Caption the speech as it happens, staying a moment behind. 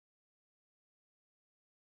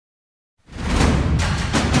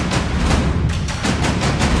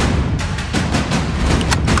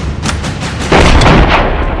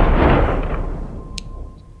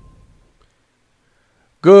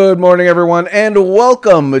Good morning, everyone, and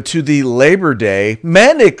welcome to the Labor Day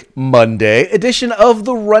Manic Monday edition of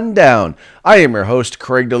The Rundown. I am your host,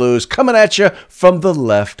 Craig DeLuz, coming at you from the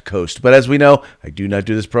left coast. But as we know, I do not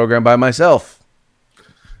do this program by myself.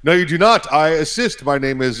 No, you do not. I assist. My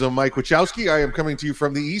name is Mike Wachowski. I am coming to you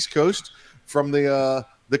from the East Coast, from the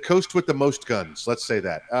coast with the most guns. Let's say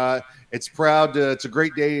that. It's a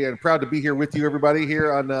great day, and proud to be here with you, everybody,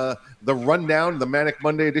 here on the Rundown, the Manic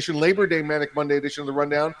Monday edition, Labor Day Manic Monday edition of the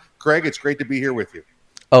Rundown. Craig, it's great to be here with you.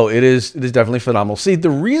 Oh, it is definitely phenomenal. See, the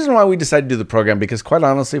reason why we decided to do the program, because quite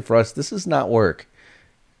honestly, for us, this is not work.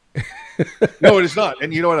 No, it is not.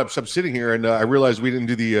 And you know what? I'm sitting here, and I realized we didn't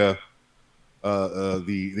do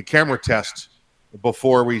the camera test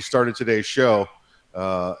before we started today's show.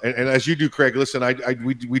 And as you do, Craig, listen,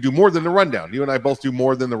 we do more than the Rundown. You and I both do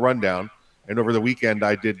more than the Rundown. And over the weekend,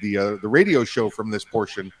 I did the radio show from this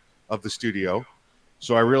portion of the studio.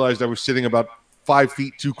 So I realized I was sitting about 5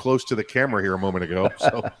 feet too close to the camera here a moment ago.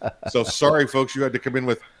 So sorry, folks, you had to come in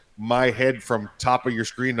with my head from top of your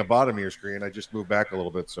screen to bottom of your screen. I just moved back a little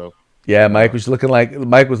bit. So yeah, Mike was looking like he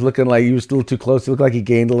was a little too close. It looked like he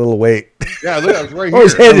gained a little weight. Yeah, look, I was right Or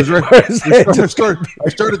here. I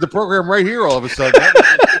started the program right here all of a sudden.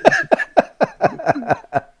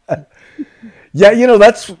 Yeah,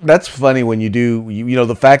 that's funny when you do,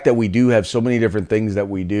 the fact that we do have so many different things that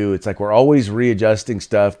we do. It's like we're always readjusting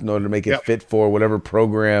stuff in order to make it fit for whatever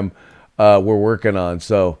program we're working on.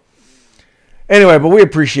 So anyway, but we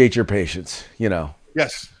appreciate your patience,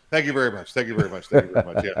 Yes. Thank you very much.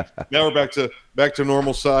 Yeah. Now we're back to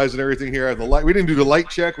normal size and everything here. The light. We didn't do the light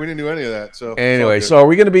check. We didn't do any of that. So anyway, so are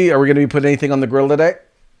we gonna be putting anything on the grill today?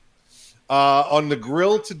 On the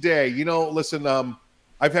grill today, listen.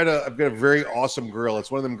 I've got a very awesome grill.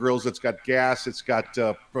 It's one of them grills that's got gas. It's got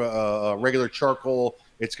regular charcoal.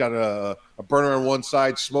 It's got a burner on one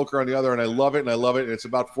side, smoker on the other, and I love it. And it's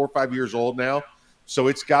about 4 or 5 years old now, so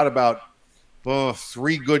it's got about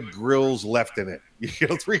 3 good grills left in it.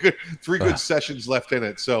 Three good sessions left in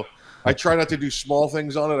it. So I try not to do small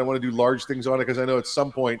things on it. I want to do large things on it because I know at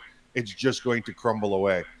some point it's just going to crumble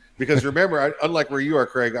away. Because remember, unlike where you are,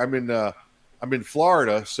 Craig, I'm in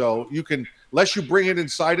Florida, so you can, unless you bring it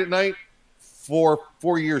inside at night, 4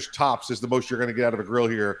 years tops is the most you're going to get out of a grill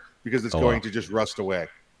here because it's going to just rust away.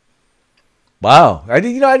 Wow, I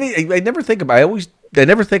never think about. I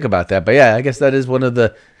never think about that, but yeah, I guess that is one of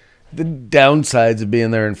the downsides of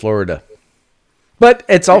being there in Florida. But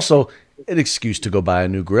it's also an excuse to go buy a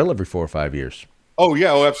new grill every 4 or 5 years. Oh,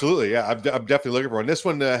 yeah. Oh, absolutely. Yeah, I'm definitely looking for one. This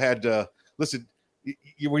one had, listen,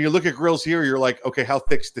 when you look at grills here, you're like, okay, how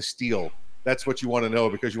thick's the steel? That's what you want to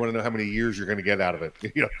know because you want to know how many years you're going to get out of it.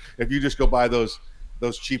 If you just go buy those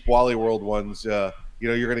cheap Wally World ones, you're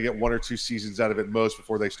going to get 1 or 2 seasons out of it most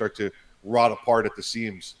before they start to rot apart at the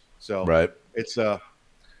seams. So right.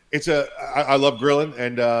 I love grilling,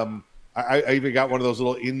 and I even got one of those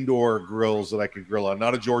little indoor grills that I could grill on.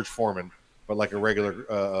 Not a George Foreman, but like a regular.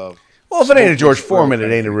 Well, if it ain't a George Foreman,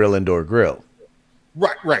 it ain't a real indoor grill.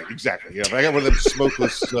 Right, exactly. Yeah, but I got one of them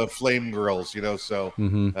smokeless flame grills, So,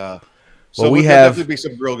 so there'll definitely be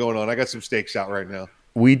some grill going on. I got some steaks out right now.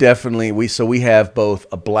 We have both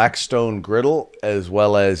a Blackstone griddle as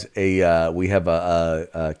well as we have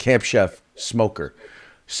a Camp Chef smoker.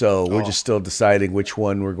 So we're just still deciding which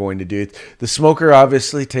one we're going to do. The smoker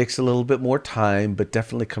obviously takes a little bit more time, but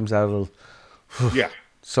definitely comes out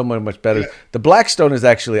so much better. Yeah. The Blackstone is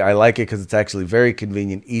actually, I like it because it's actually very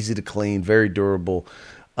convenient, easy to clean, very durable.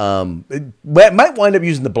 It might wind up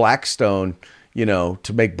using the Blackstone,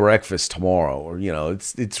 to make breakfast tomorrow, or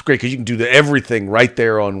it's great because you can do everything right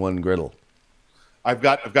there on one griddle. I've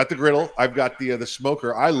got the griddle. I've got the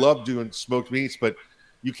smoker. I love doing smoked meats, but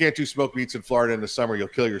you can't do smoked meats in Florida in the summer. You'll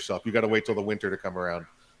kill yourself. You got to wait till the winter to come around.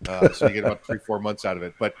 So you get about 3-4 months out of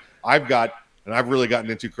it. But I've really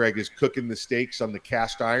gotten into, Craig, is cooking the steaks on the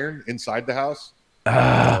cast iron inside the house.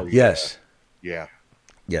 Yes. Yeah.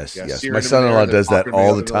 Yes. My son-in-law does that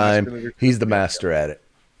all the time. He's the master at it.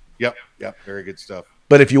 Yep. Very good stuff.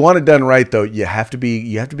 But if you want it done right, though, you have to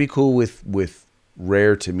be cool with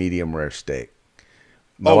rare to medium rare steak.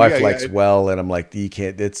 My wife likes well, and I'm like, you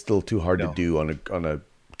can't. It's still too hard to do on a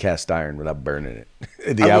cast iron without burning it.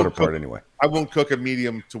 The outer part, anyway. I won't cook a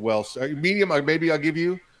medium to well. Medium, maybe I'll give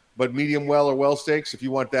you, but medium well or well steaks. If you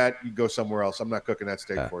want that, you go somewhere else. I'm not cooking that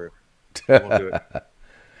steak for you. I won't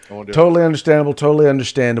do it. Totally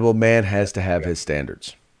understandable. Man has to have his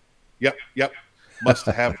standards. Yep. Must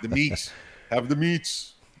have the meats. Have the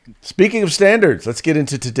meats. Speaking of standards, let's get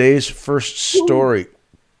into today's first story.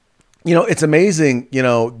 It's amazing,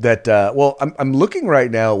 that, I'm looking right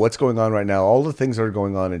now, what's going on right now, all the things that are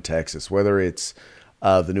going on in Texas, whether it's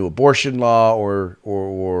the new abortion law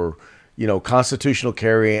or constitutional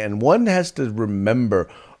carry. And one has to remember,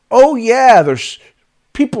 oh yeah, there's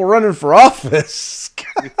people running for office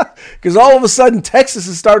because all of a sudden Texas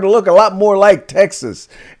is starting to look a lot more like Texas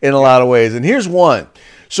in a lot of ways. And here's one.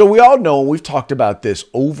 So we all know, and we've talked about this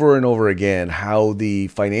over and over again, how the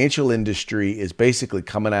financial industry is basically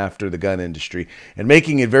coming after the gun industry and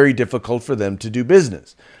making it very difficult for them to do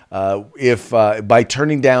business. If by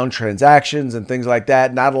turning down transactions and things like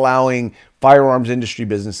that, not allowing firearms industry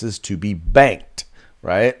businesses to be banked,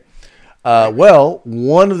 right? Well,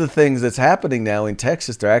 one of the things that's happening now in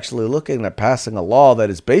Texas, they're actually looking at passing a law that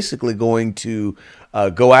is basically going to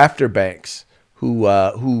go after banks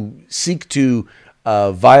who seek to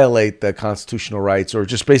violate the constitutional rights or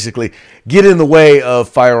just basically get in the way of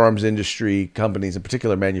firearms industry companies, in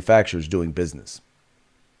particular manufacturers, doing business.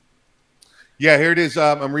 Yeah, here it is.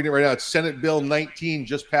 I'm reading it right now. It's Senate Bill 19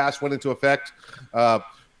 just passed, went into effect,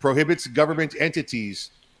 prohibits government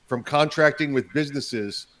entities from contracting with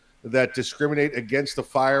businesses that discriminate against the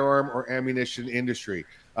firearm or ammunition industry.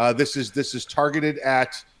 This is targeted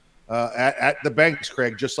at the banks,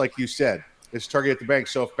 Craig, just like you said. It's targeted at the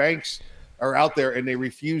banks. So if banks are out there and they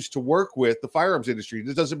refuse to work with the firearms industry,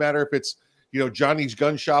 it doesn't matter if it's Johnny's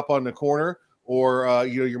gun shop on the corner or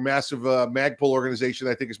your massive Magpul organization.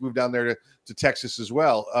 I think has moved down there to Texas as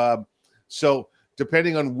well. So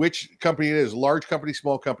depending on which company it is, large company,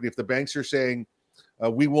 small company, if the banks are saying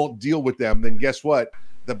we won't deal with them, then guess what?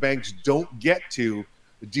 The banks don't get to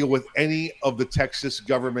deal with any of the Texas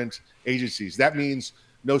government agencies. That means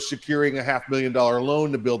no securing a $500,000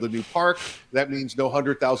 loan to build a new park. That means no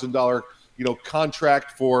 $100,000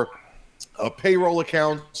 contract for payroll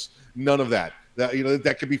accounts. None of that.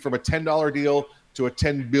 That could be from a $10 deal to a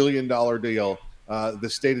 $10 billion deal. The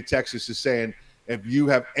state of Texas is saying if you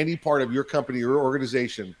have any part of your company or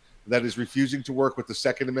organization that is refusing to work with the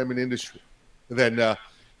Second Amendment industry, then the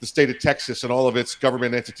state of Texas and all of its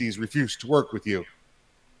government entities refuse to work with you.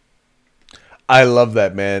 I love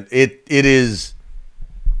that, man. It is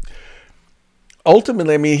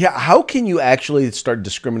ultimately, I mean, how can you actually start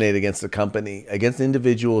discriminating against the company, against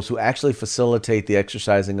individuals who actually facilitate the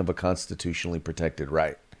exercising of a constitutionally protected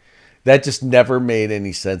right? That just never made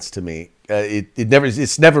any sense to me.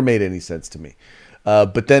 It's never made any sense to me.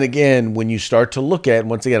 But then again, when you start to look at,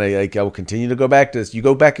 once again, I will continue to go back to this. You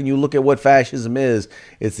go back and you look at what fascism is.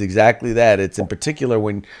 It's exactly that. It's in particular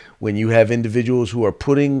when you have individuals who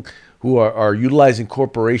are utilizing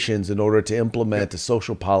corporations in order to implement a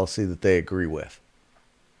social policy that they agree with.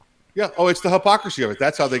 Yeah. Oh, it's the hypocrisy of it.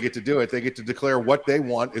 That's how they get to do it. They get to declare what they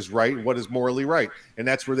want is right and what is morally right. And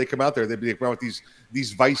that's where they come out there. They come out with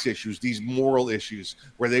these vice issues, these moral issues,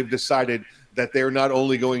 where they've decided that they're not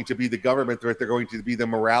only going to be the government, but they're going to be the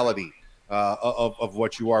morality of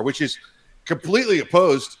what you are, which is completely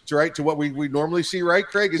opposed to what we normally see, right,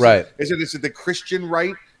 Craig? Is it the Christian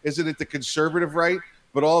right? Isn't it the conservative right?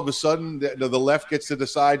 But all of a sudden, the left gets to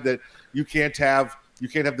decide that you can't have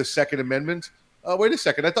the Second Amendment. Wait a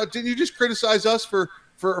second! didn't you just criticize us for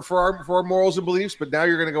our morals and beliefs? But now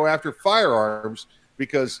you're going to go after firearms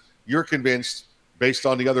because you're convinced, based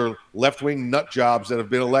on the other left-wing nut jobs that have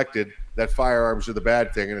been elected, that firearms are the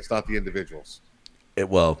bad thing and it's not the individuals.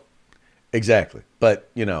 Exactly. But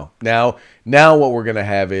now what we're going to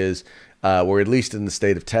have is, or at least in the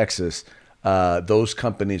state of Texas, those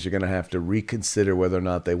companies are going to have to reconsider whether or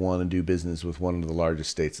not they want to do business with one of the largest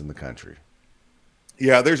states in the country.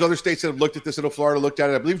 Yeah, there's other states that have looked at this. I know Florida looked at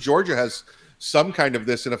it. I believe Georgia has some kind of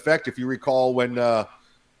this in effect. If you recall,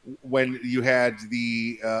 when you had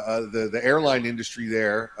the airline industry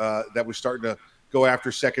there that was starting to go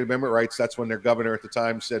after Second Amendment rights, that's when their governor at the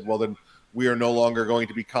time said, well, then we are no longer going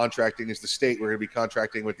to be contracting as the state. We're going to be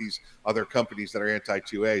contracting with these other companies that are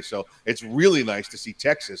anti-2A. So it's really nice to see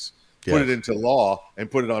Texas put it into law and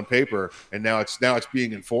put it on paper, and now it's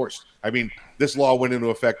being enforced. I mean, this law went into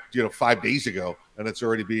effect 5 days ago, and it's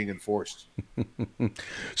already being enforced.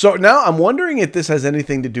 So now I'm wondering if this has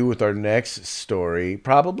anything to do with our next story.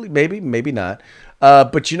 Probably, maybe not.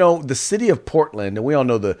 But the city of Portland, and we all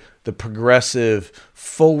know the progressive,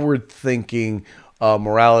 forward-thinking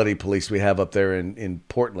morality police we have up there in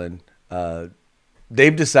Portland.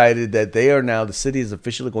 They've decided that the city is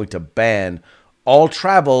officially going to ban all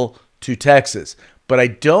travel to Texas. But I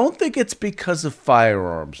don't think it's because of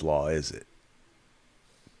firearms law, is it?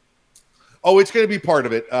 Oh, it's going to be part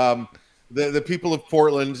of it. The people of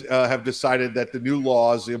Portland have decided that the new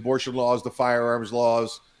laws, the abortion laws, the firearms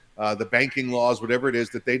laws, the banking laws, whatever it is,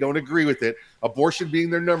 that they don't agree with it. Abortion being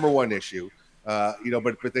their number one issue,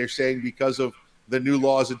 but they're saying because of the new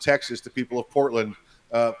laws in Texas, the people of Portland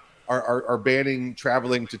are are banning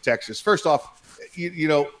traveling to Texas. First off, you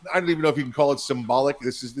know, I don't even know if you can call it symbolic.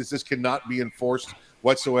 This cannot be enforced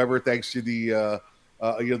whatsoever, thanks to the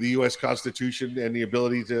the U.S. Constitution and the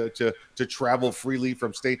ability to travel freely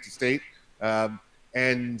from state to state.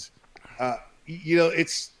 And you know,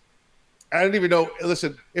 it's, I don't even know.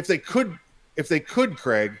 Listen, if they could,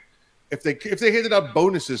 Craig, if they handed out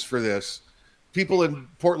bonuses for this, people in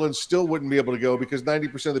Portland still wouldn't be able to go because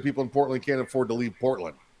 90% of the people in Portland can't afford to leave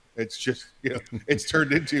Portland. It's just, you know, it's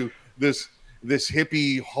turned into this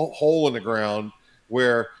hippie hole in the ground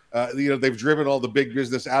where you know, they've driven all the big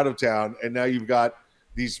business out of town, and now you've got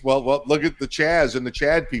these. Well, look at the Chaz and the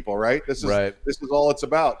Chad people, right? This is all it's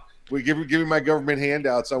about. We give me my government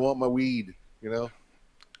handouts. I want my weed. You know.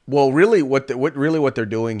 Well, really, what they're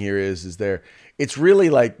doing here is it's really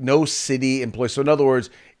like no city employee. So in other words,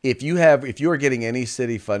 if you are getting any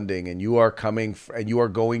city funding and you are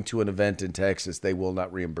going to an event in Texas, they will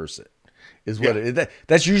not reimburse it.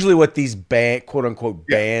 That's usually what these quote unquote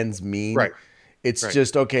bans mean. Right. It's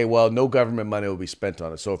just, okay, well, no government money will be spent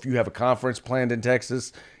on it. So if you have a conference planned in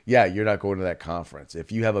Texas, yeah, you're not going to that conference.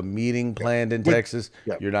 If you have a meeting planned in Texas,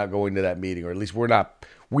 you're not going to that meeting, or at least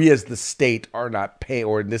we as the state are not paying,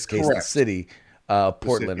 or in this case, the city,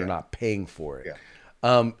 Portland, are not paying for it.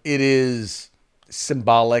 Yeah. It is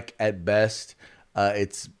symbolic at best.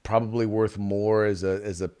 It's probably worth more as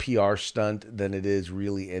a PR stunt than it is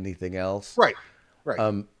really anything else. Right.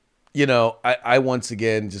 You know, I once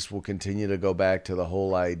again just will continue to go back to the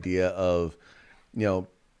whole idea of, you know,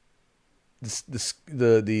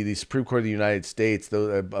 the Supreme Court of the United States.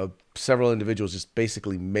 Several individuals just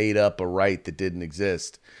basically made up a right that didn't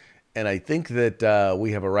exist, and I think that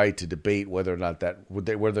we have a right to debate whether or not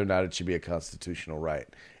it should be a constitutional right.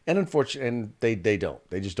 And unfortunately, they don't.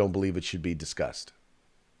 They just don't believe it should be discussed.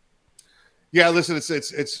 Yeah, listen,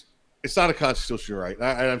 it's not a constitutional right. And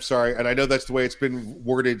I'm sorry. And I know that's the way it's been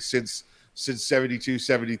worded since 72,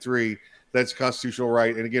 73. That's a constitutional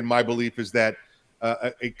right. And again, my belief is that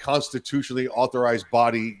a constitutionally authorized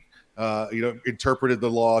body, interpreted the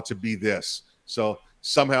law to be this. So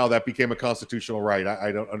somehow that became a constitutional right.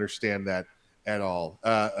 I don't understand that at all.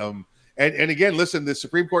 And again, listen, the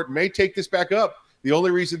Supreme Court may take this back up. The only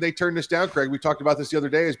reason they turned this down, Craig, we talked about this the other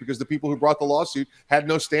day, is because the people who brought the lawsuit had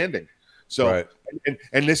no standing. So,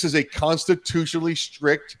 and this is a constitutionally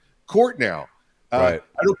strict court now. Right.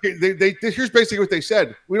 I don't care. Here's basically what they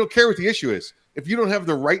said. We don't care what the issue is. If you don't have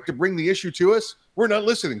the right to bring the issue to us, we're not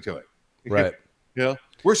listening to it. Right. You know,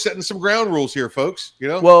 we're setting some ground rules here, folks. You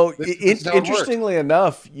know. Well, interestingly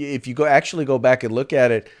enough, if you go back and look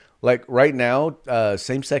at it, like right now,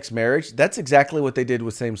 same-sex marriage, that's exactly what they did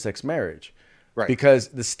with same-sex marriage. Right. Because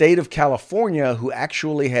the state of California, who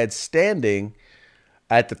actually had standing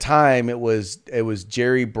at the time, it was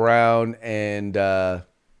Jerry Brown and there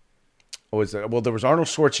was Arnold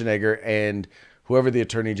Schwarzenegger and whoever the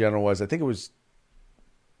attorney general was. I think it was,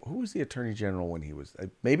 who was the attorney general when he was?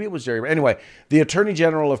 Maybe it was Jerry. Anyway, the attorney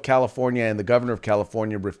general of California and the governor of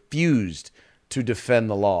California refused to defend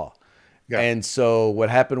the law. Yeah. And so what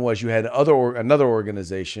happened was you had another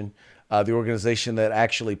organization. The organization that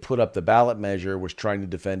actually put up the ballot measure was trying to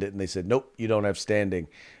defend it, and they said, nope, you don't have standing.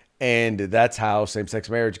 And that's how same-sex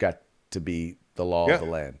marriage got to be the law of the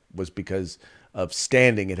land, was because of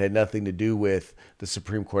standing. It had nothing to do with the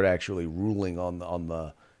Supreme Court actually ruling on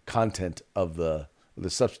the content of the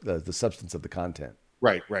substance of the content.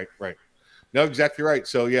 Right. No, exactly right.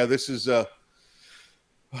 So yeah, this is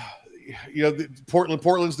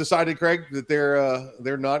Portland's decided, Craig, that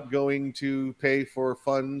they're not going to pay for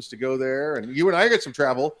funds to go there. And you and I got some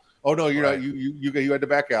travel. Oh no, you're not. You had to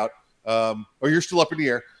back out. Or you're still up in the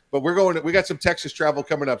air. But we got some Texas travel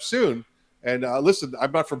coming up soon. And listen,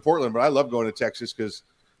 I'm not from Portland, but I love going to Texas because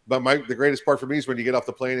the greatest part for me is when you get off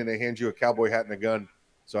the plane and they hand you a cowboy hat and a gun.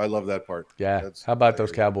 So I love that part. Yeah. How about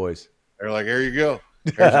those cowboys? They're like, here you go.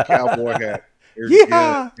 Here's a cowboy hat.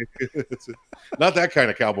 Yeah. Not that kind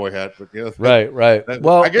of cowboy hat, but you know. Right.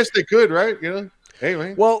 Well, I guess they could, right? You know, hey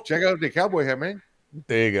man, well, check out the cowboy hat, man.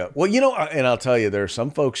 There you go. Well, you know, and I'll tell you, there are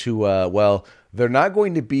some folks who, they're not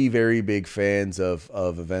going to be very big fans of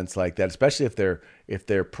events like that, especially if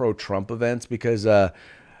they're pro-Trump events, because Eric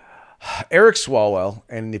Swalwell,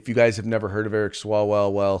 and if you guys have never heard of Eric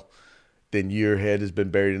Swalwell, well, then your head has been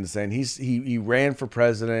buried in the sand. He ran for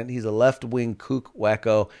president. He's a left-wing kook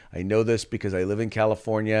wacko. I know this because I live in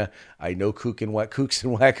California. I know kooks and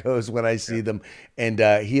wackos when I see them, and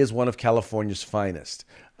he is one of California's finest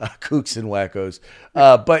kooks and wackos.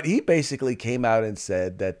 But he basically came out and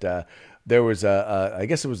said that there was I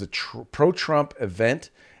guess it was a pro-Trump event,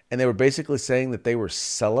 and they were basically saying that they were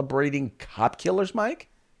celebrating cop killers, Mike.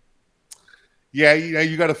 Yeah,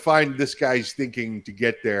 you got to find this guy's thinking to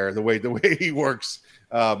get there. The way he works.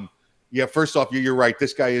 Yeah, first off, you're right.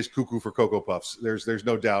 This guy is cuckoo for Cocoa Puffs. There's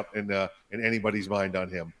no doubt in anybody's mind on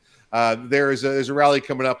him. There's a rally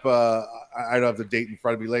coming up. I don't have the date in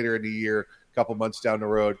front of me, later in the year, a couple months down the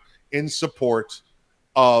road, in support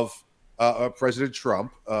of President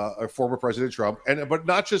Trump, or former President Trump, but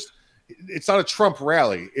not just. It's not a Trump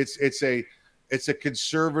rally. It's a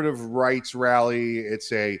conservative rights rally.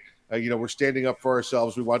 It's we're standing up for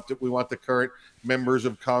ourselves. We want the current members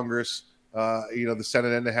of Congress, the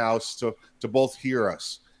Senate and the House, to both hear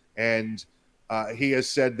us. And he has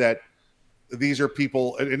said that these are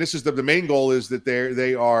people, and this is the main goal, is that they're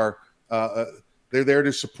there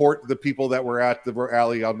to support the people that were at the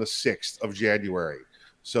rally on the 6th of January.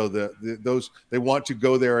 So they want to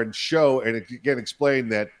go there and show and again explain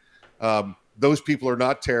that those people are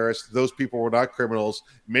not terrorists. Those people were not criminals.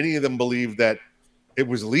 Many of them believe that it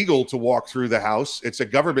was legal to walk through the house. It's a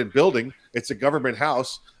government building. It's a government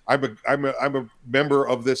house. I'm a member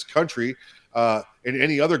of this country. In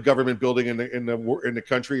any other government building in the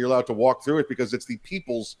country, you're allowed to walk through it because it's the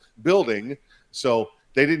people's building. So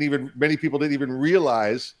many people didn't even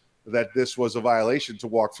realize that this was a violation to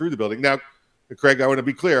walk through the building. Now, Craig, I want to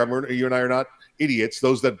be clear. You and I are not idiots.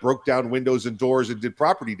 Those that broke down windows and doors and did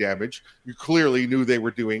property damage, you clearly knew they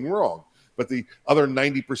were doing wrong. But the other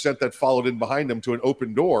 90% that followed in behind them to an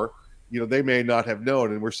open door, they may not have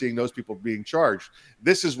known, and we're seeing those people being charged.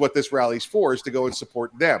 This is what this rally's for, is to go and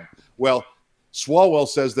support them. Well, Swalwell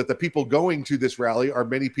says that the people going to this rally are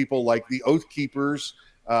many people like the Oath Keepers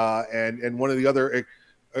and one of the other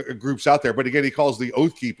groups out there. But again, he calls the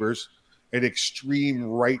Oath Keepers an extreme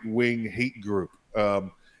right-wing hate group. And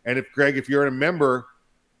if you're a member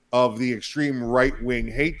of the extreme right-wing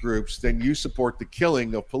hate groups, then you support the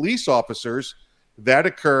killing of police officers that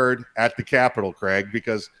occurred at the Capitol, Craig,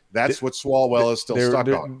 because that's what Swalwell is still stuck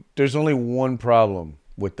on. There's only one problem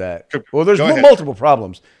with that. Well, there's multiple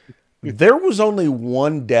problems. There was only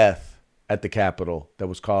one death at the Capitol that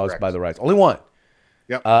was caused by the riots. Only one.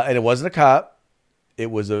 Yep. And it wasn't a cop. It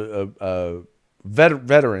was a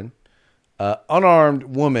veteran, unarmed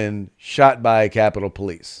woman shot by Capitol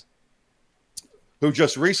Police, who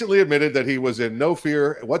just recently admitted that he was in no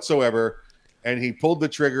fear whatsoever, and he pulled the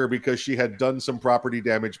trigger because she had done some property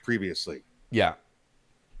damage previously. Yeah.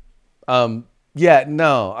 Yeah,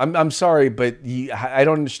 no, I'm sorry, but I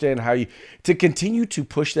don't understand how to continue to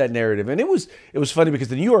push that narrative. And it was funny because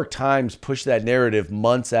the New York Times pushed that narrative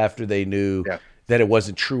months after they knew that it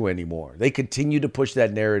wasn't true anymore. They continued to push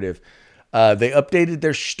that narrative. They updated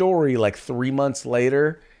their story like 3 months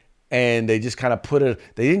later, and they just kind of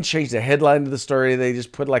they didn't change the headline of the story. They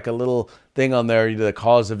just put like a little thing on there. The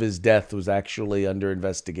cause of his death was actually under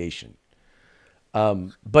investigation.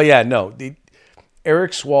 But yeah, no,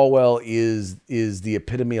 Eric Swalwell is the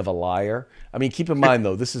epitome of a liar. I mean, keep in mind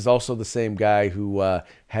though, this is also the same guy who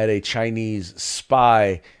had a Chinese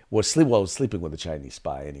spy was sleeping with a Chinese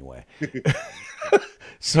spy anyway.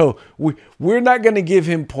 So we're not going to give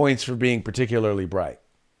him points for being particularly bright.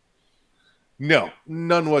 No,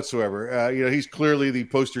 none whatsoever. He's clearly the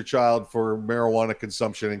poster child for marijuana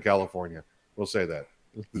consumption in California. We'll say that.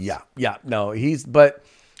 Yeah. No, but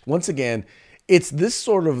once again, it's this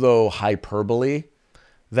sort of hyperbole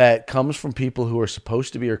that comes from people who are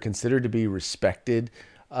supposed to be or considered to be respected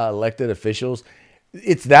elected officials.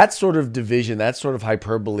 It's that sort of division, that sort of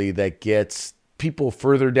hyperbole that gets people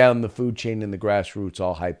further down the food chain in the grassroots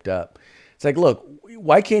all hyped up. It's like, look,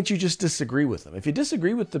 why can't you just disagree with them? If you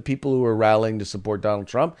disagree with the people who are rallying to support Donald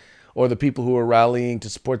Trump or the people who are rallying to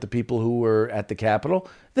support the people who were at the Capitol,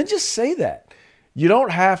 then just say that. You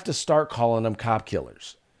don't have to start calling them cop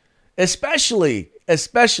killers, especially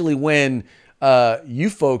when you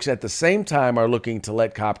folks at the same time are looking to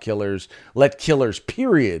let killers,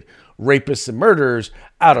 period, rapists and murderers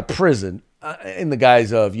out of prison in the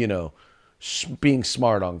guise of, being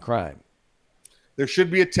smart on crime. There should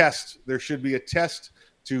be a test. There should be a test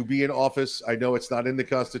to be in office. I know it's not in the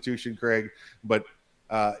Constitution, Craig, but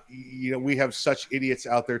we have such idiots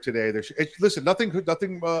out there today. Listen, nothing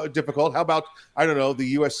difficult. How about, I don't know, the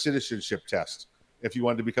U.S. citizenship test? If you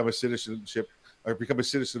wanted to become a citizen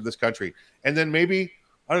of this country, and then maybe,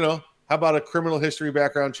 I don't know, how about a criminal history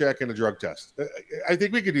background check and a drug test? I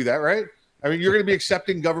think we could do that, right? I mean, you're going to be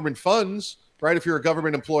accepting government funds, right? If you're a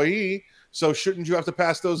government employee, so shouldn't you have to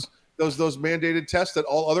pass those mandated tests that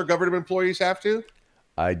all other government employees have to?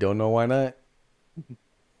 I don't know why not.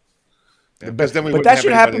 Yeah, but that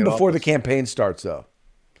should happen before the campaign starts, though.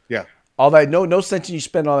 Yeah. All that no sense in you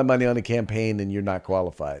spend all that money on a campaign and you're not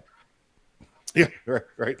qualified. Yeah,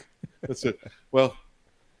 right. That's it. Well,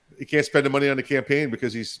 he can't spend the money on the campaign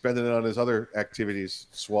because he's spending it on his other activities.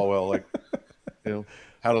 Swalwell, like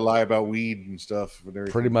how to lie about weed and stuff. And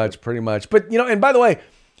pretty much. But and by the way,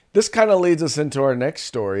 this kind of leads us into our next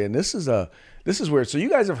story, and this is weird. So you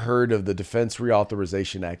guys have heard of the Defense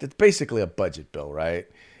Reauthorization Act? It's basically a budget bill, right?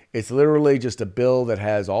 It's literally just a bill that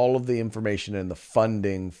has all of the information and the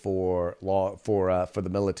funding for the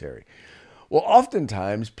military. Well,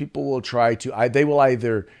 oftentimes people will try to they will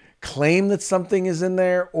either claim that something is in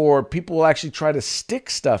there, or people will actually try to stick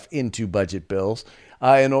stuff into budget bills,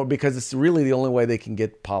 because it's really the only way they can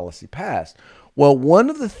get policy passed. Well, one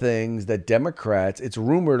of the things that Democrats, it's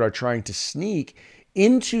rumored, are trying to sneak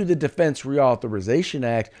into the Defense Reauthorization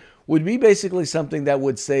Act would be basically something that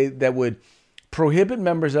would prohibit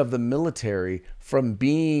members of the military from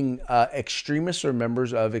being extremists or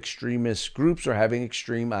members of extremist groups or having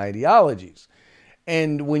extreme ideologies.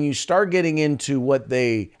 And when you start getting into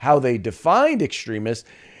how they defined extremists,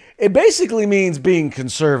 it basically means being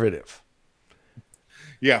conservative.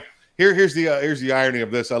 Yeah. Here's the irony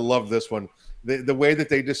of this. I love this one. The way that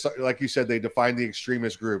they just, like you said, they define the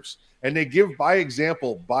extremist groups, and they give by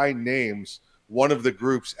example, by names, one of the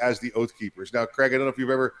groups as the Oath Keepers. Now, Craig, I don't know if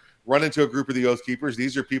you've ever run into a group of the Oath Keepers.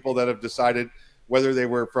 These are people that have decided, whether they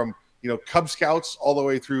were from Cub Scouts all the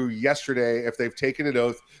way through yesterday, if they've taken an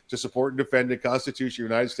oath to support and defend the Constitution of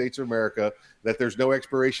the United States of America, that there's no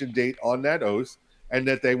expiration date on that oath, and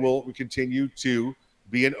that they will continue to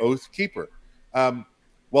be an Oath Keeper.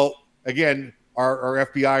 Well, again, our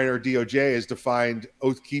FBI and our DOJ has defined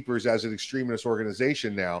Oath Keepers as an extremist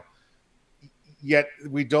organization now. Yet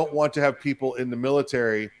we don't want to have people in the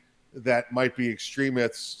military that might be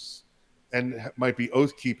extremists and might be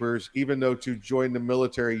Oath Keepers, even though to join the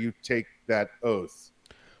military, you take that oath.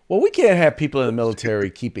 Well, we can't have people in the military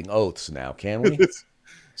keeping oaths now, can we?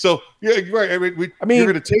 So, yeah, right. I mean,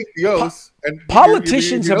 you're going to take the oath. And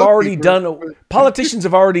politicians have already politicians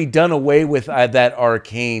have already done away with that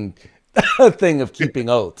arcane thing of keeping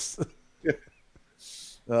oaths. Yeah,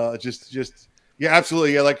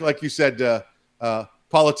 absolutely. Yeah, like you said,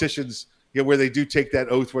 politicians, where they do take that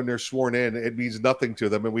oath when they're sworn in, it means nothing to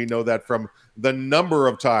them, and we know that from the number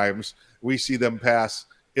of times we see them pass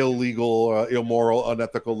illegal, immoral,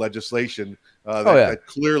 unethical legislation that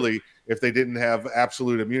clearly, if they didn't have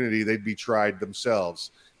absolute immunity, they'd be tried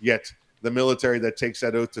themselves. Yet the military that takes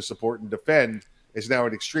that oath to support and defend is now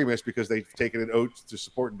an extremist because they've taken an oath to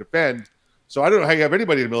support and defend. So I don't know how you have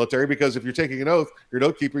anybody in the military, because if you're taking an oath, you're an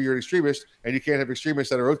oath keeper, you're an extremist, and you can't have extremists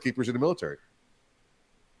that are oath keepers in the military.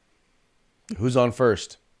 Who's on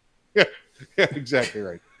first? Yeah, exactly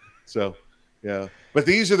right. So, yeah. But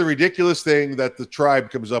these are the ridiculous thing that the tribe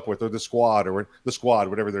comes up with, or the squad,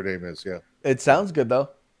 whatever their name is. Yeah. It sounds good, though.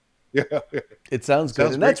 Yeah. It sounds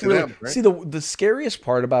good. And that's really, them, right? See, the scariest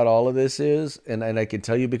part about all of this is, and I can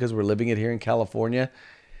tell you because we're living it here in California,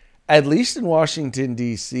 at least in Washington,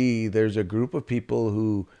 D.C., there's a group of people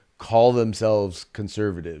who call themselves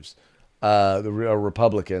conservatives,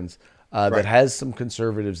 Republicans, that has some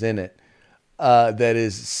conservatives in it. That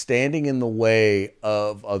is standing in the way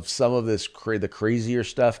of some of this the crazier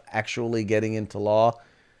stuff actually getting into law.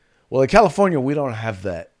 Well, in California, we don't have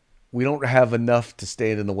that. We don't have enough to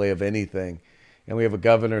stand in the way of anything. And we have a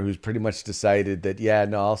governor who's pretty much decided that,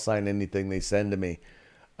 I'll sign anything they send to me.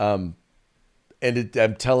 And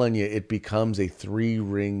I'm telling you, it becomes a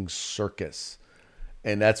 3-ring circus.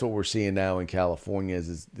 And that's what we're seeing now in California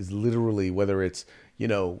is literally, whether it's,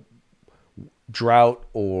 drought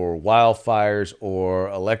or wildfires or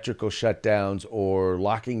electrical shutdowns or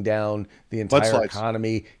locking down the entire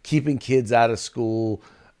economy, keeping kids out of school,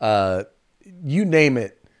 you name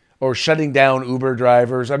it, or shutting down Uber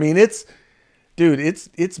drivers. I mean, it's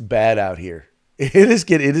bad out here. It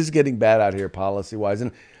is getting bad out here policy wise.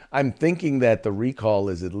 And I'm thinking that the recall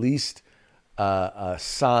is at least a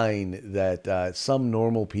sign that some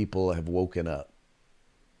normal people have woken up.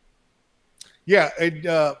 Yeah.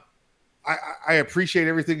 And, I appreciate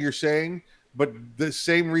everything you're saying, but the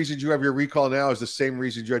same reasons you have your recall now is the same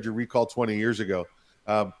reasons you had your recall 20 years ago.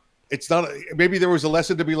 It's not, maybe there was a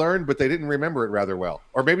lesson to be learned, but they didn't remember it rather well.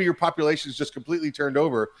 Or maybe your population is just completely turned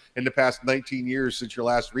over in the past 19 years since your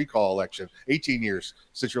last recall election, 18 years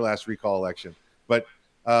since your last recall election. But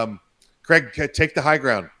Craig, take the high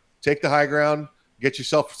ground. Take the high ground. Get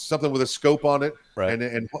yourself something with a scope on it, right,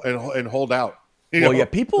 and hold out.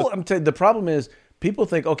 People. I'm telling you, the problem is, people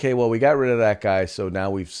think, okay, well, we got rid of that guy, so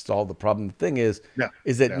now we've solved the problem. The thing is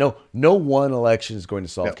that no one election is going to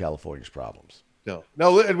solve California's problems. No,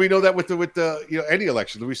 and we know that with the any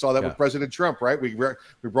election. We saw that with President Trump, right? We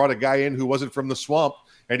brought a guy in who wasn't from the swamp,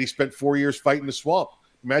 and he spent 4 years fighting the swamp.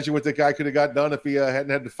 Imagine what the guy could have got done if he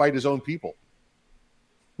hadn't had to fight his own people.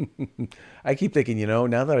 I keep thinking, now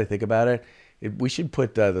that I think about it, we should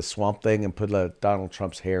put the Swamp Thing and put Donald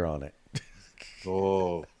Trump's hair on it.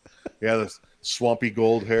 Oh, yeah, the swampy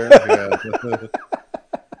gold hair. Yeah,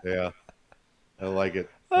 yeah, I like it.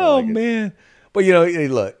 I Oh like it. man! But hey,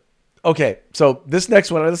 look. Okay, so this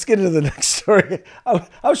next one. Let's get into the next story. I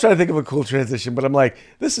was trying to think of a cool transition, but I'm like,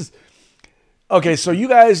 this is okay. So you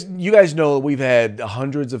guys know we've had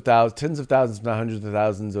hundreds of thousands, tens of thousands, if not hundreds of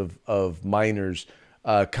thousands of minors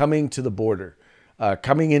coming to the border,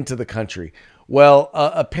 coming into the country. Well,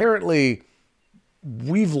 apparently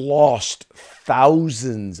we've lost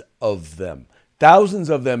thousands of them. Thousands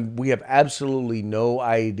of them. We have absolutely no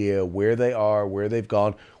idea where they are, where they've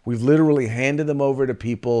gone. We've literally handed them over to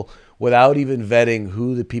people without even vetting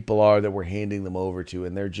who the people are that we're handing them over to,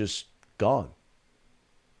 and they're just gone.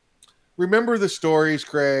 Remember the stories,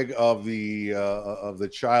 Craig, of the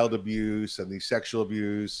child abuse and the sexual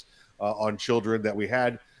abuse on children that we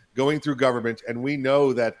had going through government, and we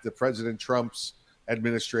know that the President Trump's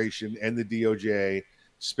administration and the DOJ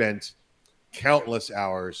spent countless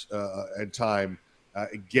hours and time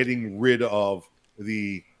getting rid of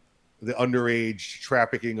the underage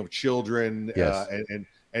trafficking of children, Yes.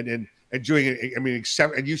 and doing it. I mean,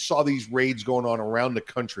 except, and you saw these raids going on around the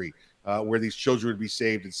country where these children would be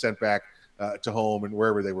saved and sent back to home and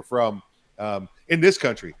wherever they were from in this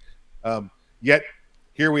country. Yet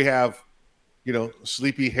here we have,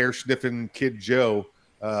 sleepy hair sniffing kid Joe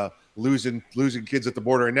losing kids at the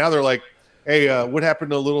border, and now they're like, "Hey, what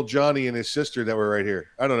happened to little Johnny and his sister that were right here?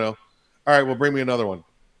 I don't know. All right, well, bring me another one."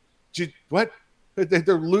 What?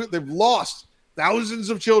 They've lost thousands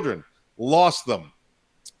of children. Lost them.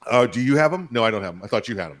 Do you have them? No, I don't have them. I thought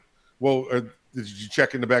you had them. Well, did you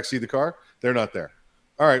check in the backseat of the car? They're not there.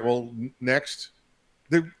 All right, well, next.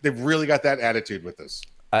 They've really got that attitude with this.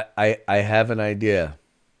 I have an idea.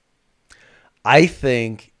 I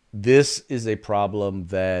think this is a problem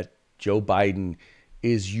that Joe Biden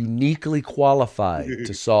is uniquely qualified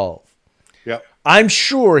to solve. Yeah. I'm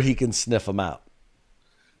sure he can sniff them out.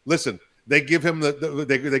 Listen, they give him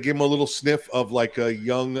they give him a little sniff of like a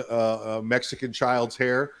young Mexican child's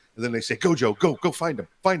hair, and then they say, "Go, Joe, go find him,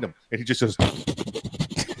 and he just says, and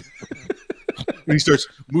he starts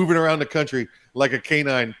moving around the country like a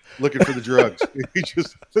canine looking for the drugs. He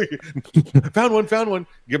just found one,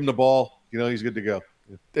 give him the ball, he's good to go.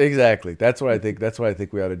 Exactly. That's what I think. That's what I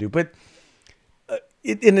think we ought to do. But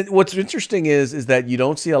what's interesting is that you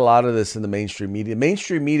don't see a lot of this in the mainstream media.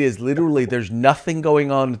 Mainstream media is literally there's nothing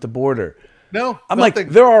going on at the border. No, I'm nothing.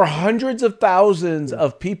 like, there are hundreds of thousands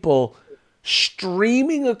of people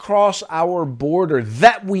streaming across our border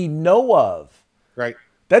that we know of. Right.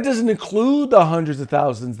 That doesn't include the hundreds of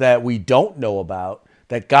thousands that we don't know about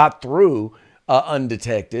that got through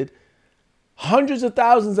undetected. Hundreds of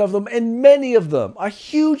thousands of them, and many of them, a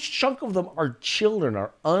huge chunk of them, are children,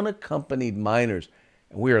 are unaccompanied minors.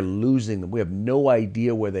 And we are losing them. We have no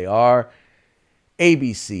idea where they are.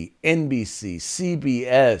 ABC, NBC,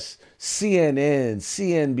 CBS, CNN,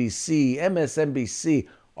 CNBC, MSNBC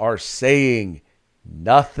are saying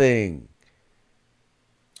nothing.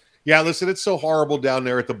 Yeah, listen, it's so horrible down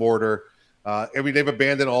there at the border. They've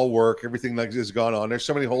abandoned all work. Everything like this has gone on. There's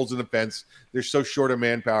so many holes in the fence. They're so short of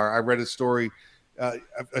manpower. I read a story,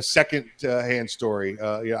 a second-hand story.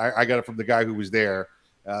 I got it from the guy who was there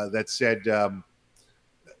that said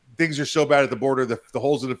things are so bad at the border. The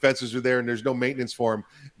holes in the fences are there, and there's no maintenance for them.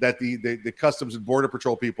 That the Customs and Border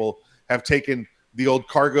Patrol people have taken the old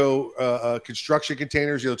cargo construction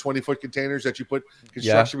containers, 20-foot containers that you put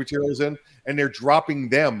construction materials in, and they're dropping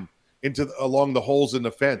them along the holes in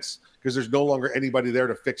the fence because there's no longer anybody there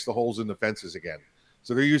to fix the holes in the fences again.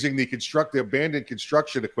 So they're using the abandoned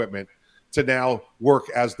construction equipment to now work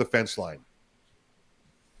as the fence line.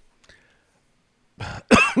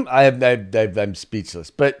 I'm speechless.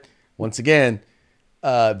 But once again,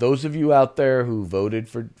 those of you out there who voted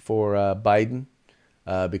for Biden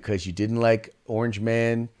because you didn't like Orange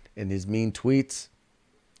Man and his mean tweets,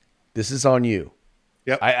 this is on you.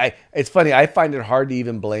 Yep. It's funny. I find it hard to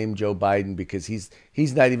even blame Joe Biden because he's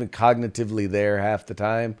not even cognitively there half the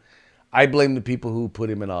time. I blame the people who put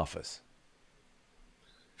him in office.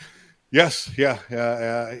 Yes, yeah.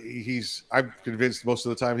 I'm convinced most of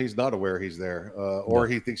the time he's not aware he's there, or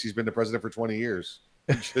he thinks he's been the president for 20 years.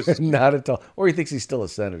 Not at all. Or he thinks he's still a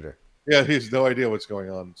senator. Yeah, he has no idea what's going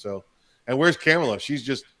on. So, and where's Kamala? She's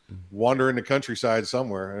just wandering the countryside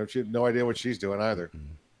somewhere. She had no idea what she's doing either.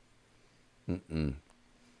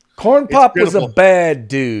 Corn Pop was a bad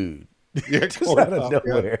dude. Yeah, just out of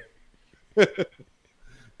nowhere.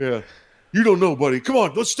 Yeah. You don't know, buddy. Come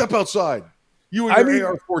on, let's step outside. You and your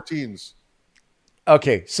AR-14s.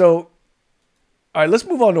 Okay, so All right, let's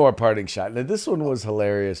move on to our parting shot. Now, this one was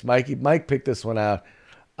hilarious. Mike picked this one out.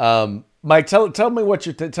 Mike, tell me what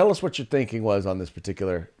tell us what your thinking was on this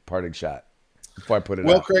particular parting shot before I put it out.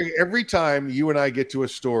 Well, Craig, every time you and I get to a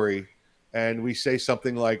story and we say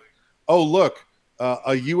something like, "Oh, look,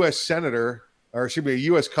 a U.S. senator, or excuse me, a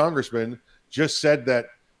U.S. congressman just said that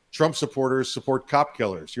Trump supporters support cop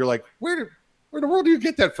killers," you're like, where in the world do you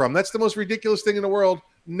get that from? That's the most ridiculous thing in the world.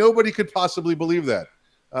 Nobody could possibly believe that.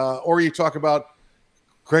 Or you talk about,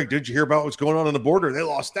 Craig, did you hear about what's going on the border? They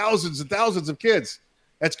lost thousands and thousands of kids.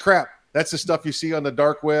 That's crap. That's the stuff you see on the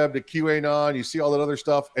dark web, the QAnon, you see all that other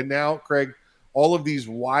stuff. And now, Craig, all of these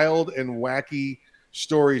wild and wacky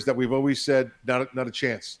stories that we've always said, not a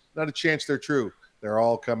chance. Not a chance they're true. They're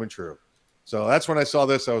all coming true. So that's when I saw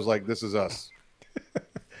this, I was like, this is us.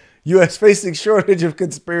 U.S. facing shortage of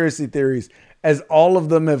conspiracy theories as all of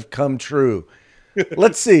them have come true.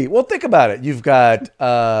 Let's see. Well, think about it. You've got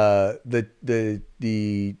the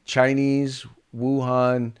Chinese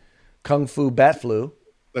Wuhan Kung Fu bat flu.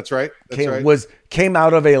 That's right. Came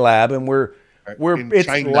out of a lab, and it's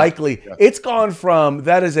China. Likely it's gone from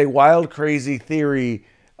that is a wild, crazy theory,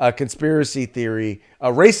 conspiracy theory, a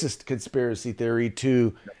racist conspiracy theory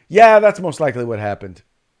to that's most likely what happened.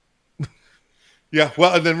 Yeah,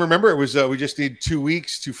 well, and then remember, it was we just need 2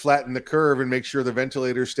 weeks to flatten the curve and make sure the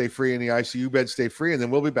ventilators stay free and the ICU beds stay free, and then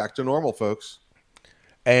we'll be back to normal, folks.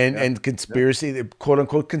 And conspiracy, quote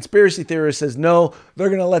unquote, conspiracy theorist says no, they're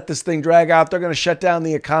going to let this thing drag out. They're going to shut down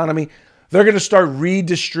the economy. They're going to start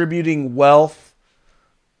redistributing wealth.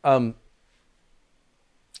 Yeah,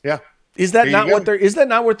 is that not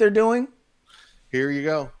what they're doing? Here you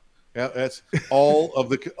go. Yeah, that's all of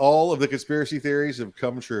the conspiracy theories have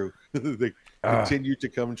come true. They continue to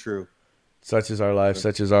come true. Such is our life.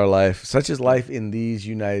 Such is our life. Such is life in these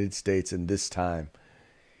United States in this time.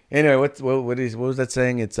 Anyway, what was that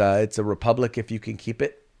saying? It's a republic if you can keep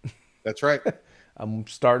it. That's right. I'm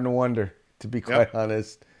starting to wonder, to be quite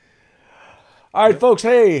honest. All right, folks.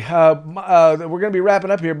 Hey, we're going to be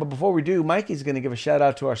wrapping up here, but before we do, Mikey's going to give a shout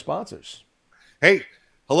out to our sponsors. Hey.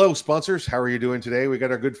 Hello, sponsors. How are you doing today? We got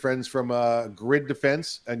our good friends from Grid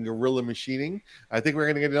Defense and Gorilla Machining. I think we're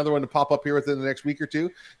going to get another one to pop up here within the next week or two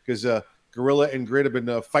because Gorilla and Grid have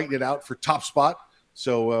been fighting it out for top spot.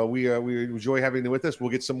 So we enjoy having them with us. We'll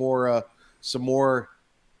get some more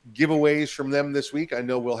giveaways from them this week. I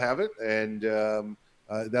know we'll have it, and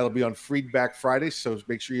that'll be on Freedback Friday. So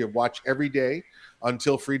make sure you watch every day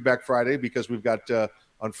until Freedback Friday because we've got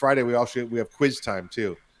on Friday we have quiz time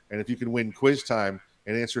too. And if you can win quiz time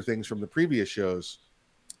and answer things from the previous shows,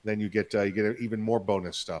 then you get even more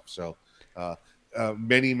bonus stuff. So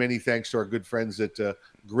many thanks to our good friends at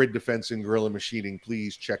Grid Defense and Gorilla Machining.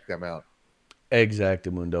 Please check them out.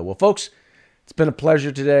 Exactamundo. Well, folks, it's been a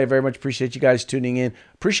pleasure today. I very much appreciate you guys tuning in.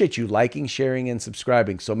 Appreciate you liking, sharing, and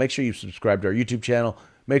subscribing. So make sure you subscribe to our YouTube channel.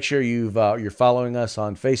 Make sure you're following us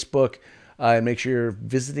on Facebook. And make sure you're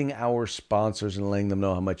visiting our sponsors and letting them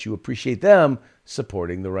know how much you appreciate them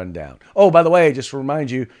supporting the Rundown. Oh, by the way, just to remind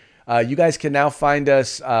you, you guys can now find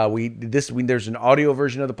us. There's an audio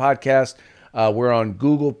version of the podcast. We're on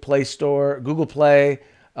Google Play,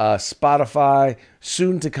 Spotify,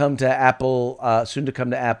 soon to come to Apple and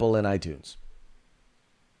iTunes.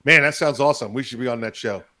 Man, that sounds awesome. We should be on that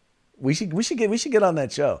show. We should get on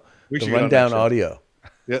that show. The Rundown audio.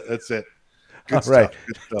 Yeah, that's it. Good stuff.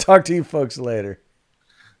 Talk to you folks later.